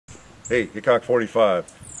Hey, Hickok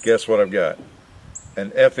 45, guess what I've got?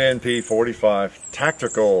 An FNP-45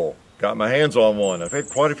 Tactical. Got my hands on one. I've had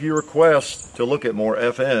quite a few requests to look at more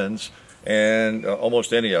FNs and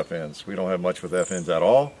almost any FNs. We don't have much with FNs at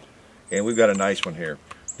all, and we've got a nice one here.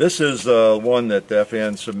 This is one that the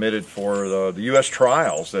FN submitted for the U.S.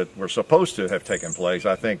 trials that were supposed to have taken place.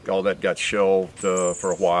 I think all that got shelved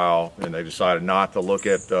for a while, and they decided not to look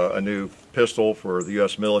at a new pistol for the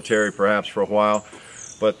U.S. military perhaps for a while.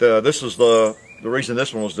 But this is the reason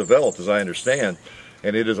this one was developed, as I understand,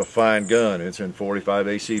 and it is a fine gun. It's in 45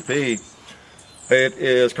 ACP. It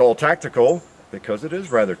is called Tactical because it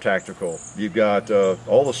is rather tactical. You've got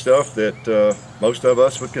all the stuff that most of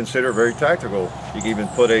us would consider very tactical. You can even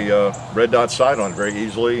put a red dot sight on it very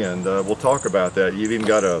easily, and we'll talk about that. You've even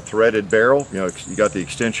got a threaded barrel. You know, you got the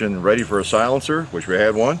extension ready for a silencer, which we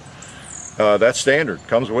had one. That's standard,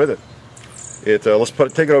 comes with it. Let's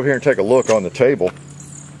take it over here and take a look on the table.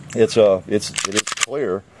 It is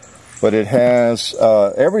clear, but it has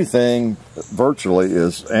everything virtually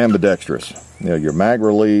is ambidextrous. You know, your mag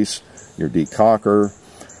release, your decocker,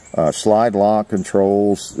 slide lock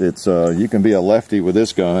controls. You can be a lefty with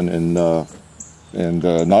this gun and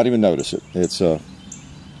not even notice it. It's a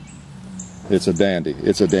dandy.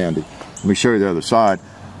 It's a dandy. Let me show you the other side,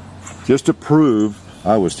 just to prove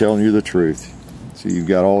I was telling you the truth. So you've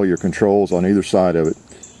got all your controls on either side of it.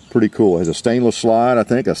 Pretty cool. It has a stainless slide, I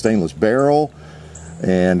think, a stainless barrel,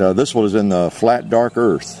 and this one is in the flat dark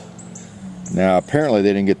earth. Now apparently they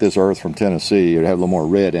didn't get this earth from Tennessee. It had a little more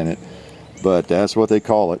red in it, but that's what they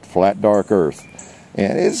call it, flat dark earth,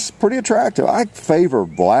 and it's pretty attractive. I favor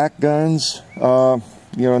black guns, you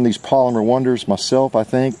know, in these polymer wonders myself, I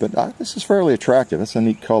think, but this is fairly attractive. That's a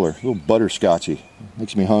neat color, a little butterscotchy,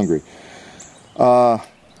 makes me hungry.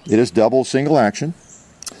 It is double single action.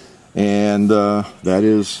 And that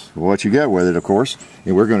is what you get with it, of course.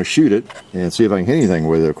 And we're going to shoot it and see if I can hit anything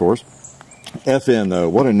with it, of course. FN, though,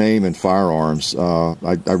 what a name in firearms.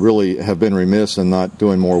 I really have been remiss in not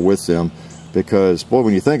doing more with them because, boy,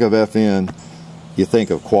 when you think of FN, you think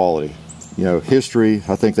of quality. You know, history,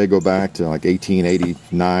 I think they go back to like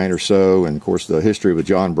 1889 or so. And, of course, the history with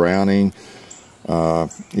John Browning. You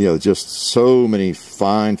know, just so many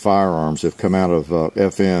fine firearms have come out of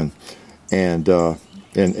FN. And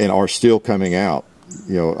are still coming out.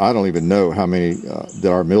 You know, I don't even know how many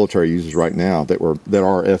that our military uses right now that are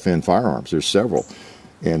FN firearms. There's several,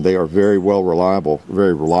 and they are very reliable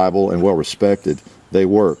and well respected. They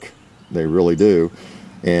work, they really do,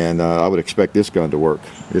 and I would expect this gun to work.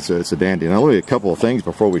 It's a dandy. Now, let me a couple of things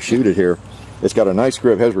before we shoot it here. It's got a nice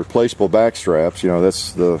grip, has replaceable back straps. You know,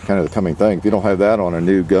 that's the kind of the coming thing. If you don't have that on a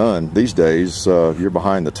new gun these days, you're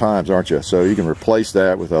behind the times, aren't you? So you can replace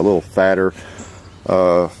that with a little fatter,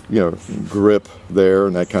 you know, grip there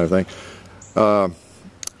and that kind of thing.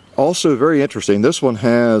 Also very interesting, this one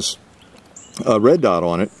has a red dot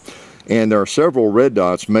on it, and there are several red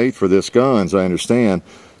dots made for this gun, as I understand,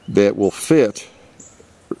 that will fit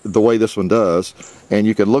the way this one does. And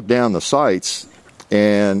you can look down the sights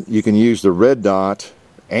and you can use the red dot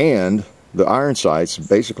and the iron sights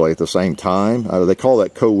basically at the same time. They call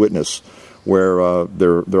that co-witness, where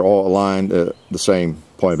they're all aligned at the same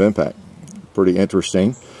point of impact. Pretty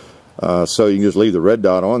interesting. So you can just leave the red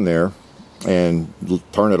dot on there and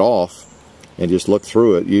turn it off and just look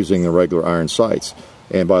through it using the regular iron sights.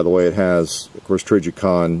 And by the way, it has, of course,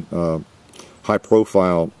 Trijicon high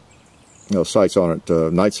profile, you know, sights on it,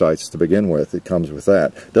 night sights to begin with. It comes with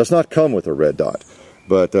that. Does not come with a red dot,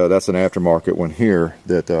 but that's an aftermarket one here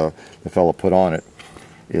that the fellow put on it.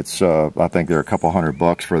 It's I think they're a couple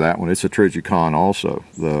 $100 for that one. It's a Trijicon also,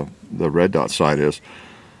 the red dot sight is.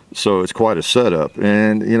 So it's quite a setup,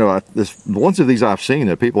 and you know, ones of these I've seen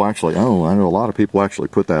that people actually own. I know a lot of people actually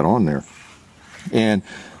put that on there. And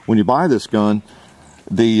when you buy this gun,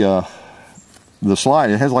 the slide,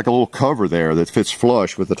 it has like a little cover there that fits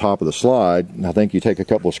flush with the top of the slide. And I think you take a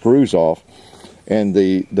couple of screws off, and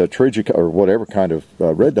the Trijicon or whatever kind of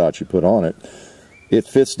red dot you put on it, it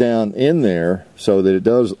fits down in there so that it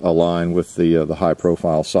does align with the high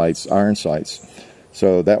profile sights, iron sights.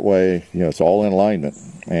 So that way, you know, it's all in alignment.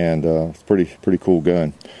 And it's pretty cool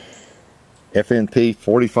gun.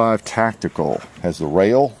 FNP-45 Tactical has the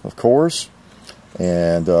rail, of course,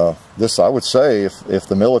 and this, I would say, if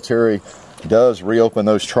the military does reopen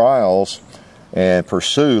those trials and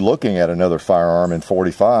pursue looking at another firearm in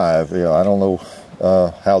 45, you know, I don't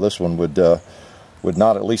know how this one would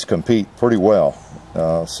not at least compete pretty well.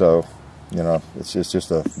 So, you know, it's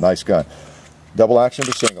just a nice gun. Double action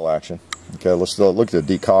to single action. Okay, let's look at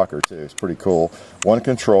the decocker too. It's pretty cool. One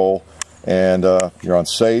control, and you're on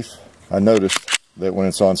safe. I noticed that when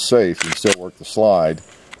it's on safe, you can still work the slide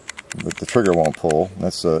but the trigger won't pull.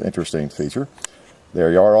 That's an interesting feature.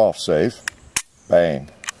 There you are, off safe. Bang.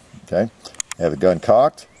 Okay. Have the gun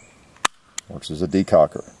cocked. Works as a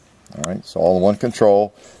decocker. All right. So all in one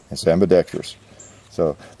control. It's ambidextrous.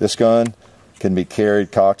 So this gun can be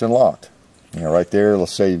carried cocked and locked. You know, right there.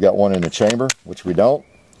 Let's say you've got one in the chamber, which we don't.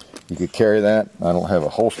 You could carry that. I don't have a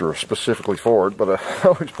holster specifically for it, but I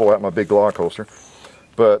always pull out my big Glock holster.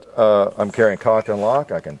 But I'm carrying cocked and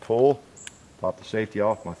locked. I can pull, pop the safety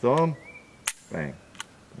off my thumb, bang.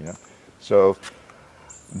 Yeah. So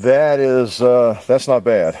that is that's not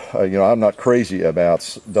bad. You know, I'm not crazy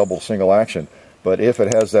about double single action, but if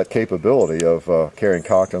it has that capability of carrying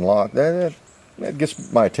cocked and locked, that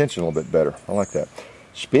gets my attention a little bit better. I like that.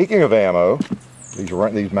 Speaking of ammo,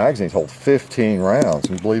 these magazines hold 15 rounds.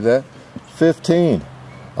 Can you believe that? 15.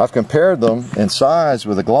 I've compared them in size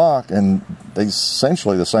with a Glock, and they're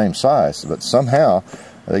essentially the same size, but somehow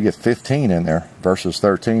they get 15 in there versus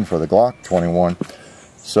 13 for the Glock 21.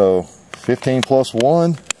 So 15 plus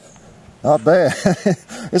 1, not bad.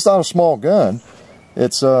 It's not a small gun.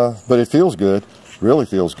 It's but it feels good. Really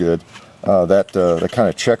feels good. That kind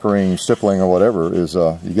of checkering, stippling, or whatever is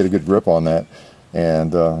you get a good grip on that,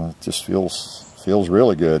 and it just feels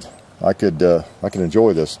really good. I could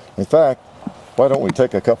enjoy this. In fact, why don't we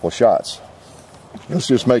take a couple of shots? Let's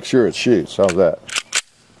just make sure it shoots. How's that?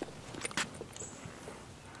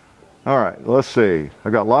 All right, let's see.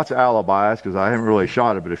 I've got lots of alibis because I haven't really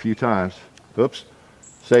shot it but a few times. Oops,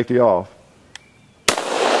 safety off.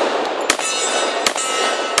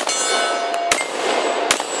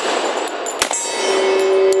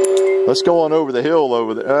 Let's go on over the hill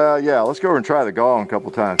over there. Yeah, let's go over and try the gong a couple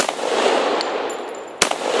times.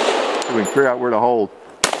 So we can figure out where to hold.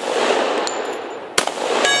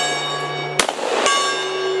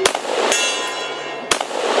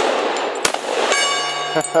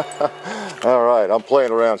 All right, I'm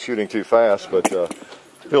playing around shooting too fast, but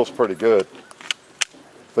feels pretty good.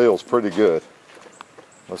 Feels pretty good.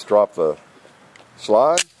 Let's drop the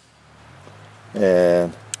slide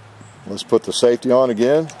and let's put the safety on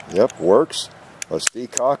again. Yep, works. Let's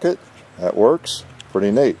decock it. That works.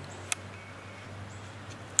 Pretty neat.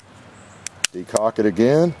 Decock it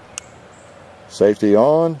again. Safety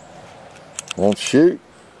on. Won't shoot.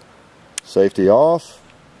 Safety off.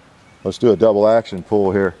 Let's do a double action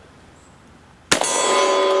pull here.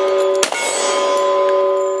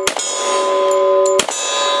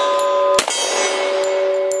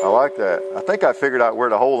 I like that. I think I figured out where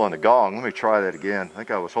to hold on the gong. Let me try that again. I think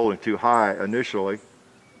I was holding too high initially.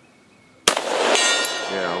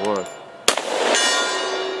 Yeah, I was.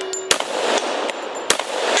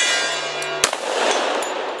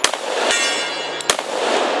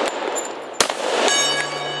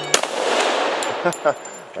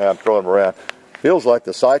 Yeah, I'm throwing them around. Feels like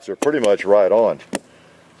the sights are pretty much right on.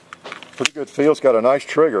 Pretty good feel. It's got a nice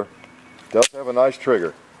trigger. Does have a nice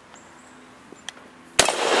trigger.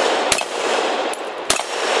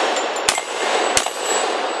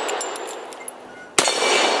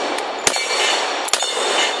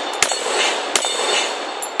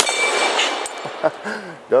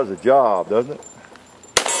 Does a job, doesn't it?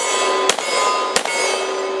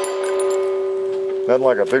 Nothing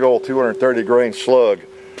like a big old 230 grain slug.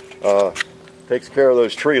 Takes care of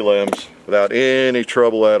those tree limbs without any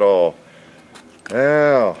trouble at all.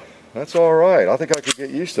 Now, that's all right. I think I could get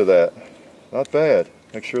used to that. Not bad.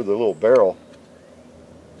 Make sure the little barrel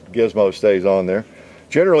gizmo stays on there.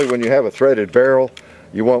 Generally, when you have a threaded barrel,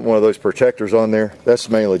 you want one of those protectors on there. That's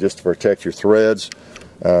mainly just to protect your threads.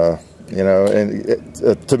 You know,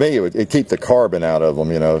 and to me, it'd keep the carbon out of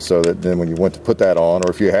them, you know, so that then when you went to put that on,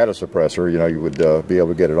 or if you had a suppressor, you know, you would be able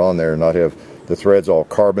to get it on there and not have the threads all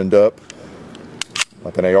carboned up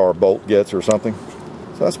like an AR bolt gets or something.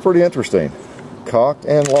 So that's pretty interesting. Cocked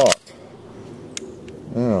and locked.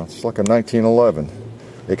 Yeah, it's like a 1911,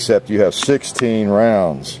 except you have 16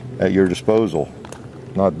 rounds at your disposal.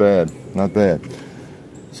 Not bad, not bad.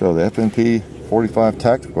 So the FNP-45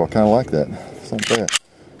 Tactical, I kind of like that. It's not bad.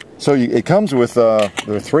 So it comes with there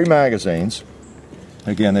are 3 magazines.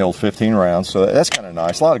 Again, the old 15 rounds, so that's kind of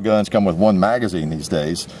nice. A lot of guns come with 1 magazine these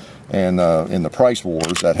days, and in the price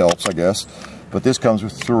wars, that helps, I guess. But this comes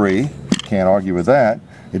with 3. Can't argue with that.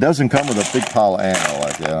 It doesn't come with a big pile of ammo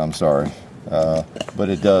like that, I'm sorry. But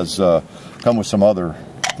it does come with some other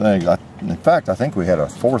things. In fact, I think we had a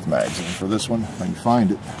 4th magazine for this one. I can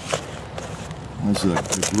find it. There's the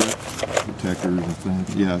grip protectors, I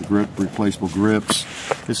think. Yeah, grip, replaceable grips.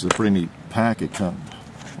 This is a pretty neat pack. What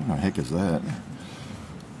the heck is that?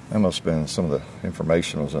 That must have been some of the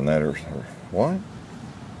information was in that, or what? I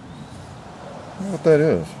don't know what that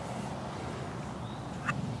is.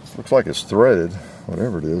 This looks like it's threaded.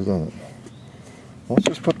 whatever it is, doesn't it? Let's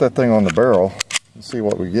just put that thing on the barrel and see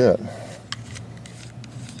what we get.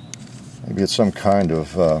 Maybe it's some kind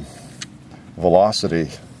of velocity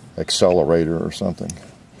accelerator or something.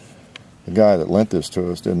 The guy that lent this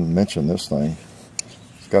to us didn't mention this thing.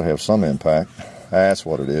 It's got to have some impact. That's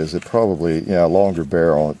what it is. It probably, yeah, a longer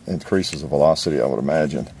barrel increases the velocity, I would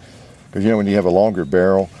imagine. Because, you know, when you have a longer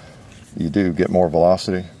barrel, you do get more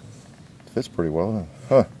velocity. Fits pretty well then.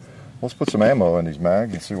 Huh. Let's put some ammo in these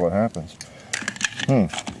mags and see what happens.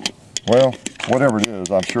 Well, whatever it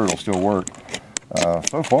is, I'm sure it'll still work.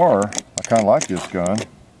 So far, I kind of like this gun.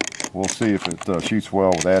 We'll see if it shoots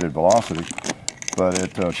well with added velocity, but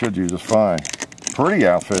it should do just fine. Pretty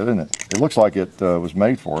outfit, isn't it? It looks like it was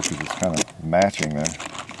made for it because it's kind of matching there.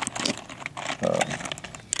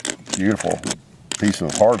 Beautiful piece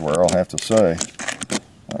of hardware, I'll have to say.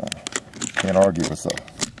 Can't argue with the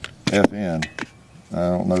FN. I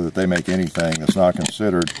don't know that they make anything that's not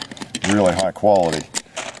considered really high quality.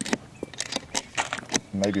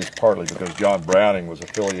 Maybe it's partly because John Browning was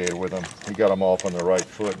affiliated with them. He got them off on the right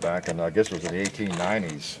foot back in, I guess it was in the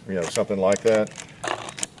 1890s, you know, something like that.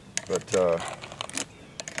 But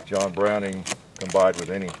John Browning, combined with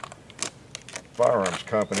any firearms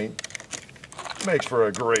company, makes for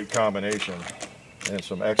a great combination and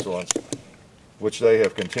some excellence, which they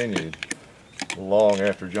have continued long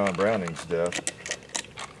after John Browning's death.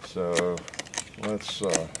 So let's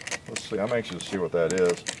see. I'm anxious to see what that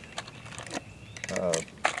is.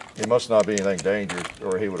 It must not be anything dangerous,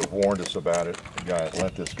 or he would have warned us about it, the guy that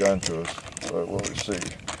lent this gun to us. But we'll see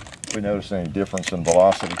if we notice any difference in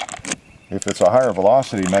velocity. If it's a higher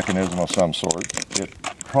velocity mechanism of some sort, it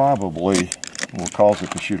probably will cause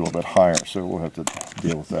it to shoot a little bit higher, so we'll have to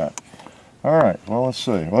deal with that. All right, well, let's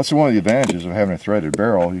see. Well, that's one of the advantages of having a threaded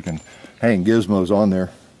barrel. You can hang gizmos on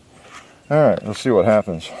there. All right, let's see what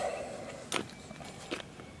happens.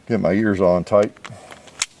 Get my ears on tight.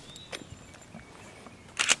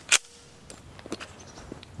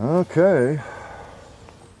 Okay.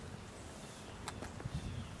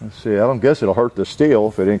 Let's see, I don't guess it'll hurt the steel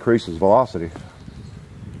if it increases velocity.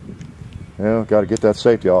 Yeah, got to get that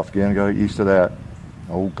safety off again. Got to get used to that.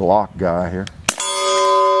 Old Glock guy here.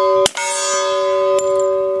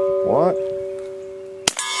 What?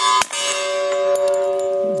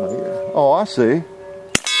 Oh, I see.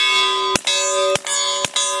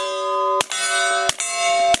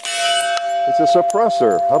 It's a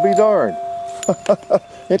suppressor. I'll be darned.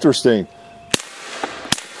 Interesting.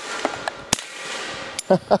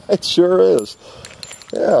 It sure is.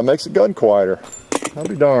 Yeah, it makes the gun quieter. I'll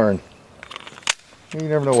be darned. You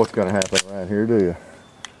never know what's going to happen around here, do you?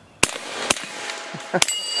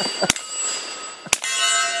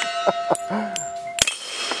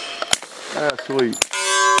 That's sweet.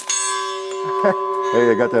 Hey,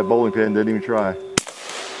 I got that bowling pin, didn't even try.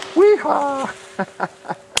 Wee-haw!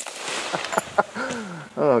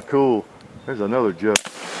 Oh, cool. There's another joke.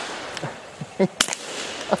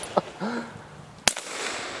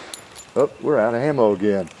 Oh, we're out of ammo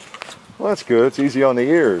again. Well, that's good. It's easy on the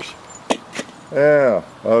ears. Yeah,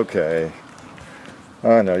 okay.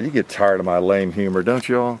 I know, you get tired of my lame humor, don't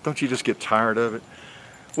you all? Don't you just get tired of it?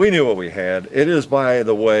 We knew what we had. It is, by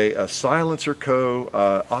the way, a Silencer Co.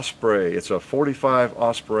 Osprey. It's a 45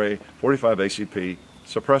 Osprey, 45 ACP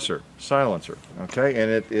suppressor, silencer, okay?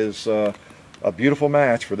 And it is a beautiful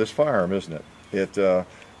match for this firearm, isn't it? It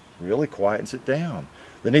really quietens it down.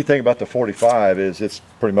 The neat thing about the 45 is it's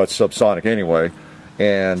pretty much subsonic anyway,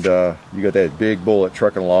 and you got that big bullet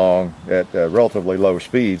trucking along at relatively low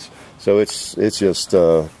speeds, so it's just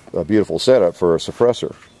a beautiful setup for a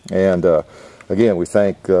suppressor. And again, we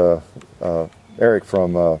thank Eric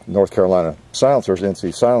from North Carolina Silencers,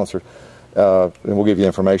 NC Silencer, and we'll give you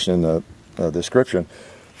information in the description,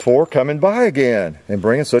 for coming by again and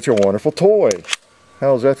bringing such a wonderful toy.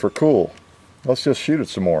 How's that for cool? Let's just shoot it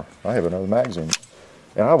some more. I have another magazine.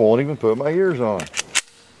 And I won't even put my ears on.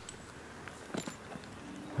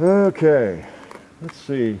 Okay, let's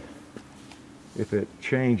see if it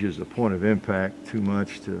changes the point of impact too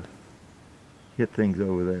much to hit things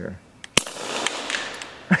over there.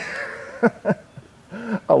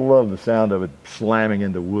 I love the sound of it slamming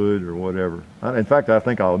into wood or whatever. In fact, I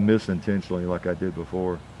think I'll miss intentionally like I did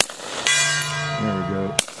before. There we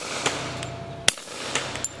go.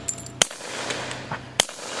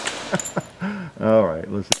 All right,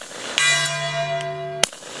 listen.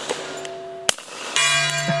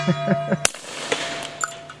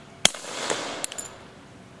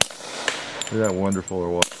 Is that wonderful or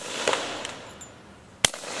what?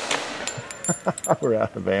 We're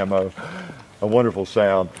out of ammo. A wonderful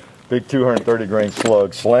sound. Big 230 grain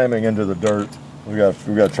slug slamming into the dirt. We got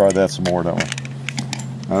to try that some more, don't we?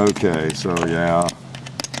 Okay, so yeah,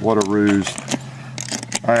 what a ruse.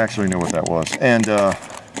 I actually know what that was. And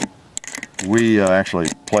we actually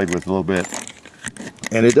played with it a little bit.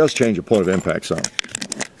 And it does change your point of impact some.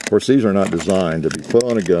 Of course, these are not designed to be put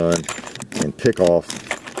on a gun and pick off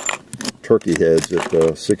turkey heads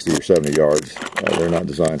at 60 or 70 yards. They're not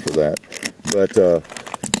designed for that. But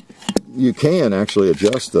you can actually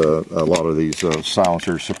adjust a lot of these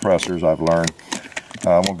silencers, suppressors, I've learned.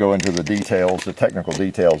 I won't go into the details, the technical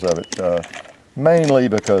details of it, mainly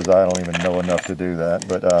because I don't even know enough to do that.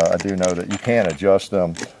 But I do know that you can adjust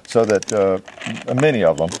them so that, many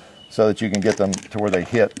of them, so that you can get them to where they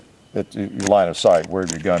hit at your line of sight, where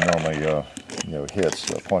your gun normally hits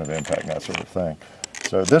the point of impact and that sort of thing.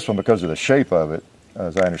 So this one, because of the shape of it,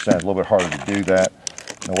 as I understand, it's a little bit harder to do that,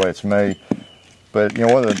 the way it's made. But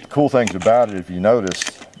one of the cool things about it, if you notice,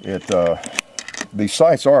 these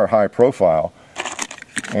sights are high profile,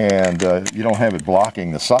 and you don't have it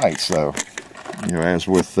blocking the sights, though. As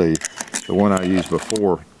with the one I used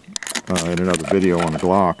before in another video on the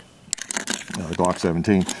Glock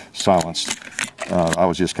 17 silenced. I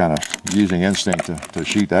was just kind of using instinct to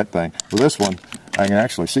shoot that thing. With this one, I can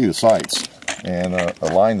actually see the sights and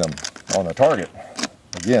align them on the target.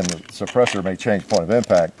 Again, the suppressor may change point of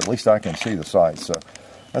impact, but at least I can see the sights, so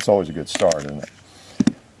that's always a good start, isn't it?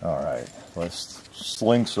 All right, let's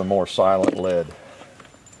sling some more silent lead.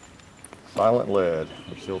 Silent lead.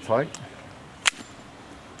 They're still tight.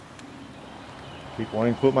 Keep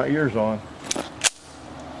wanting to put my ears on.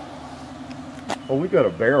 Oh, we got a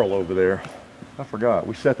barrel over there. I forgot.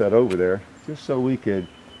 We set that over there just so we could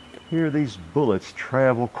hear these bullets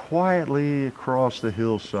travel quietly across the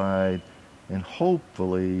hillside and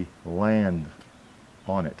hopefully land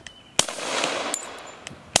on it.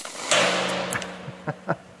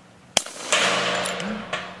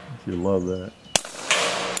 You love that.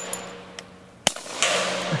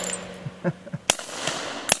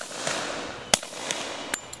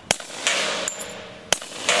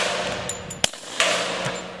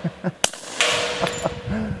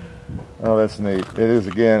 Oh, that's neat. It is,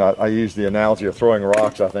 again, I used the analogy of throwing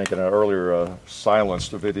rocks, I think, in an earlier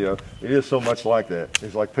silenced video. It is so much like that.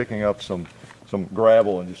 It's like picking up some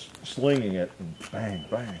gravel and just slinging it, and bang,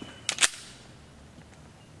 bang.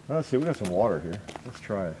 Let's see, we got some water here. Let's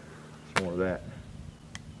try some more of that.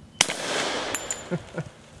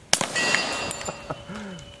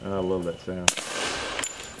 I love that sound.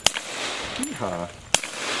 Yeehaw.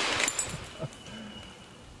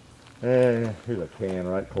 And here's a can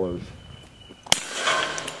right close.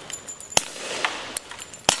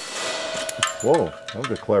 Whoa, that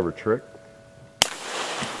was a clever trick.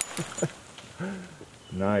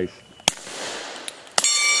 Nice.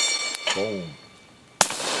 Boom.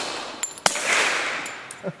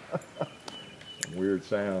 Weird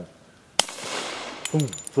sound. Boom,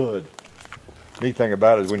 thud. Neat thing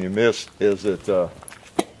about it is when you miss is it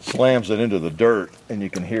slams it into the dirt and you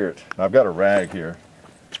can hear it. Now, I've got a rag here.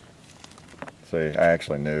 See, I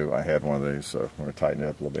actually knew I had one of these, so I'm going to tighten it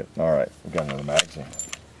up a little bit. All right, we've got another magazine.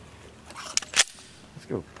 Let's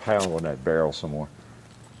go pound on that barrel some more.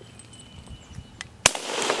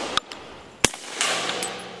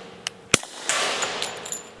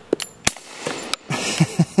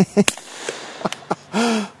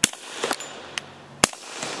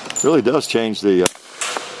 Really does change the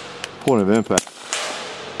point of impact.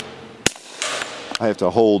 I have to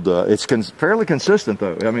hold, it's fairly consistent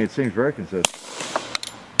though. I mean, it seems very consistent.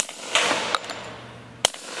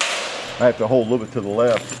 I have to hold a little bit to the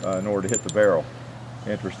left in order to hit the barrel.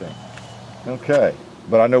 Interesting. Okay,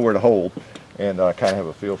 but I know where to hold, and I kind of have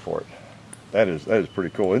a feel for it. That is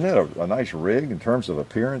pretty cool. Isn't that a nice rig in terms of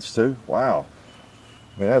appearance too? Wow.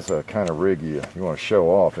 I mean, that's a kind of rig you want to show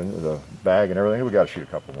off, and the bag and everything. We got to shoot a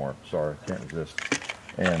couple more. Sorry, can't resist.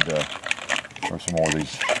 And there's some more of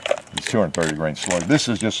these 230 grain slug. This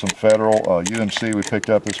is just some Federal UMC we picked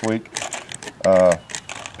up this week.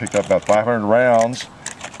 Picked up about 500 rounds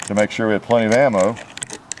to make sure we had plenty of ammo.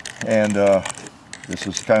 And this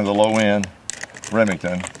is kind of the low end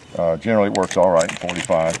Remington. Generally it works all right in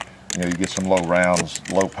 45. You get some low rounds,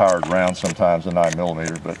 low powered rounds sometimes in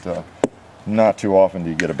 9mm, but not too often do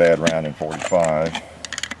you get a bad round in 45.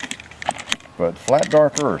 But flat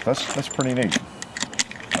dark earth, that's pretty neat.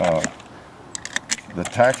 The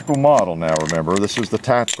tactical model now, remember, this is the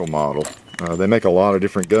tactical model. They make a lot of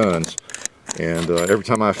different guns, and every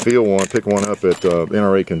time I feel one, pick one up at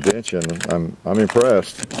NRA convention, I'm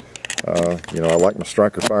impressed. I like my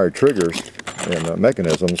striker fired triggers and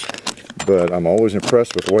mechanisms, but I'm always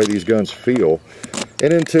impressed with the way these guns feel.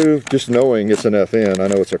 And then too, just knowing it's an FN, I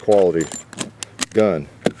know it's a quality gun.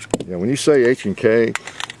 When you say H&K,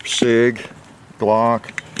 SIG,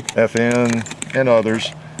 Glock, FN and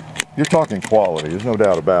others, you're talking quality. There's no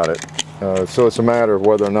doubt about it. So it's a matter of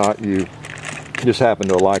whether or not you just happen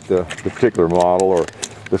to like the particular model or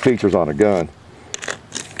the features on a gun.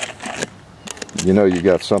 You know you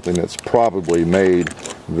got something that's probably made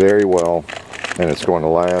very well, and it's going to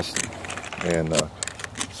last and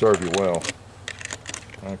serve you well.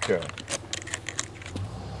 Okay.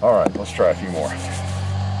 All right, let's try a few more.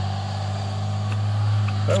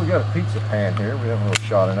 Well, we got a pizza pan here. We haven't really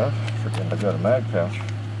shot enough. Forgetting I've got a mag pouch.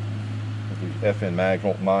 These FN mags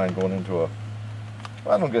won't mind going into a,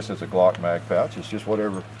 well, I don't guess it's a Glock mag pouch. It's just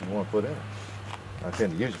whatever you want to put in it. I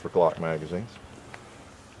tend to use it for Glock magazines.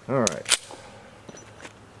 All right.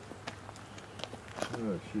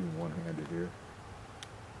 Shooting one-handed here.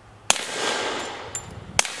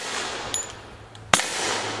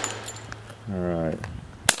 All right.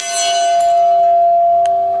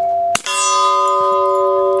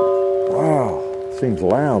 Wow, seems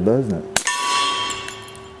loud, doesn't it?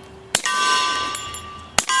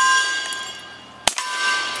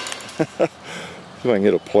 See if I can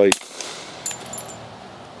get a plate.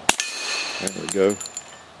 There we go.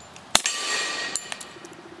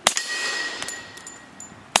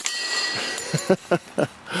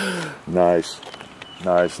 Nice,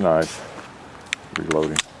 nice, nice.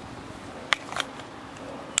 Reloading.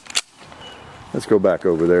 Let's go back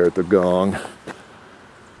over there at the gong.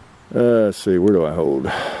 Let's see, where do I hold?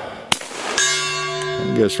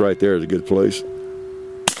 I guess right there is a good place.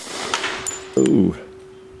 Ooh.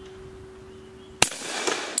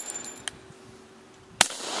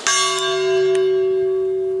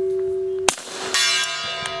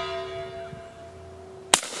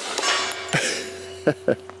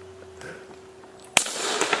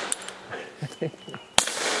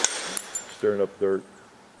 Stirring up dirt.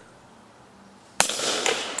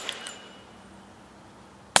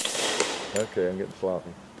 Okay, I'm getting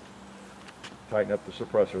sloppy. Tighten up the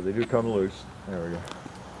suppressor. They do come loose. There we go.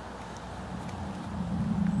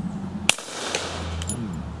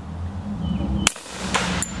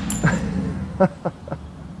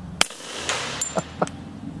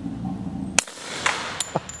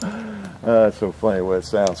 That's so funny the way it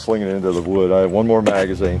sounds, slinging it into the wood. I have one more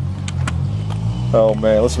magazine. Oh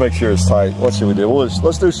man, let's make sure it's tight. Let's see what we do.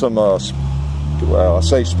 Let's do some,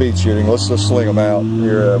 safe speed shooting. Let's just sling them out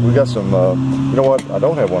here. We got some, you know what? I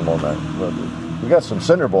don't have one more magazine. We got some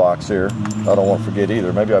cinder blocks here. I don't want to forget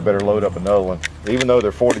either. Maybe I better load up another one. Even though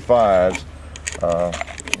they're 45s,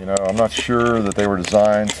 you know, I'm not sure that they were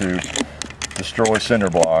designed to destroy cinder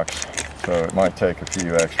blocks, so it might take a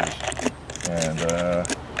few extras. And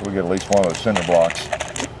we'll get at least one of those cinder blocks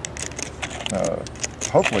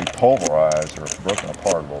hopefully pulverized or broken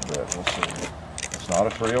apart a little bit. We'll see. It's not a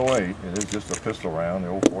 308. It is just a pistol round, the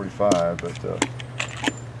old 45, but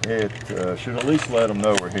it should at least let them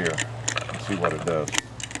know we're here and see what it does.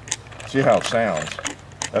 See how it sounds.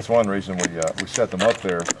 That's one reason we set them up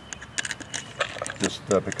there, just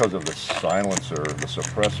because of the silencer, the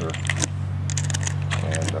suppressor,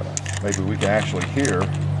 and maybe we can actually hear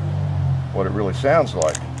what it really sounds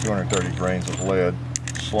like. 230 grains of lead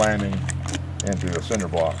slamming into a cinder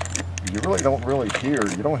block. You really don't hear,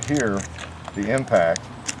 you don't hear the impact.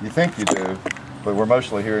 You think you do, but we're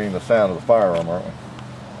mostly hearing the sound of the firearm, aren't we?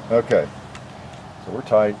 Okay, so we're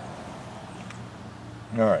tight.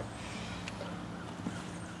 All right.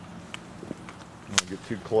 Don't get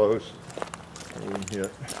too close. We can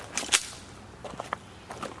hit.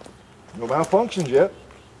 No malfunctions yet.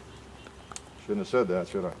 Shouldn't have said that,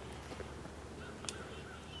 should I?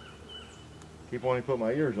 Keep wanting to put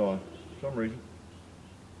my ears on for some reason.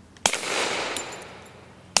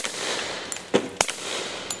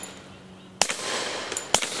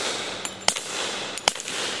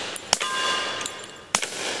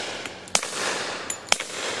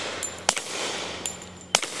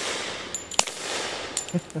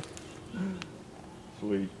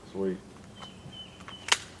 Sweet, sweet.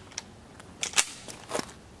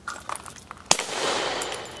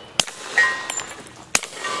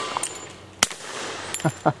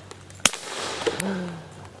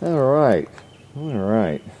 All right, all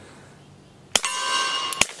right.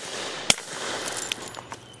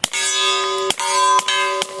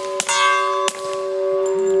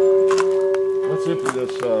 Let's empty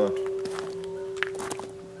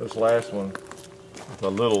this last one with a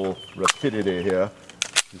little rapidity here,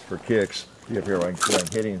 just for kicks. See up here if I can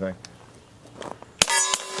hit anything.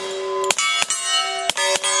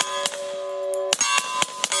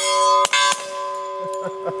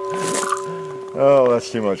 Oh, that's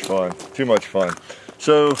too much fun. Too much fun.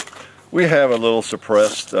 So we have a little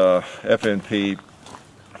suppressed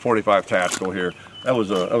FNP-45 Tactical here. That was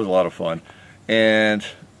a lot of fun. And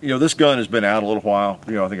you know, this gun has been out a little while,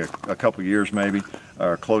 you know, I think a couple years maybe,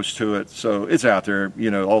 or close to it. So it's out there, you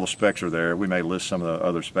know, all the specs are there. We may list some of the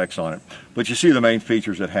other specs on it. But you see the main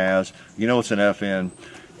features it has. You know it's an FN,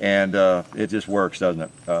 and it just works, doesn't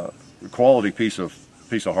it? Quality piece of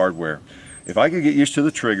hardware. If I could get used to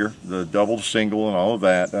the trigger, the double single and all of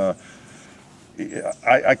that,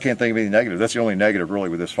 I can't think of any negative. That's the only negative really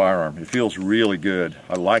with this firearm. It feels really good.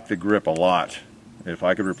 I like the grip a lot. If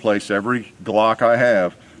I could replace every Glock I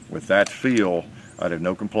have with that feel, I'd have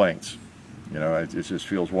no complaints. You know, it just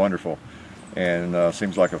feels wonderful, and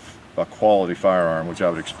seems like a quality firearm, which I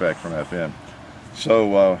would expect from FN.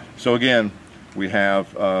 So again, we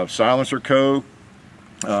have silencer code,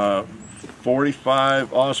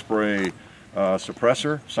 45 Osprey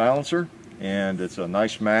suppressor silencer, and it's a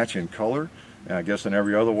nice match in color, and I guess in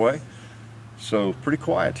every other way. So pretty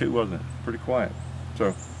quiet too, wasn't it? Pretty quiet. So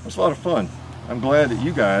it was a lot of fun. I'm glad that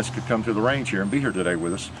you guys could come to the range here and be here today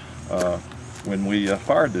with us when we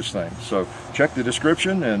fired this thing. So check the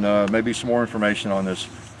description and maybe some more information on this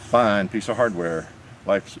fine piece of hardware.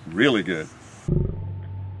 Life's really good.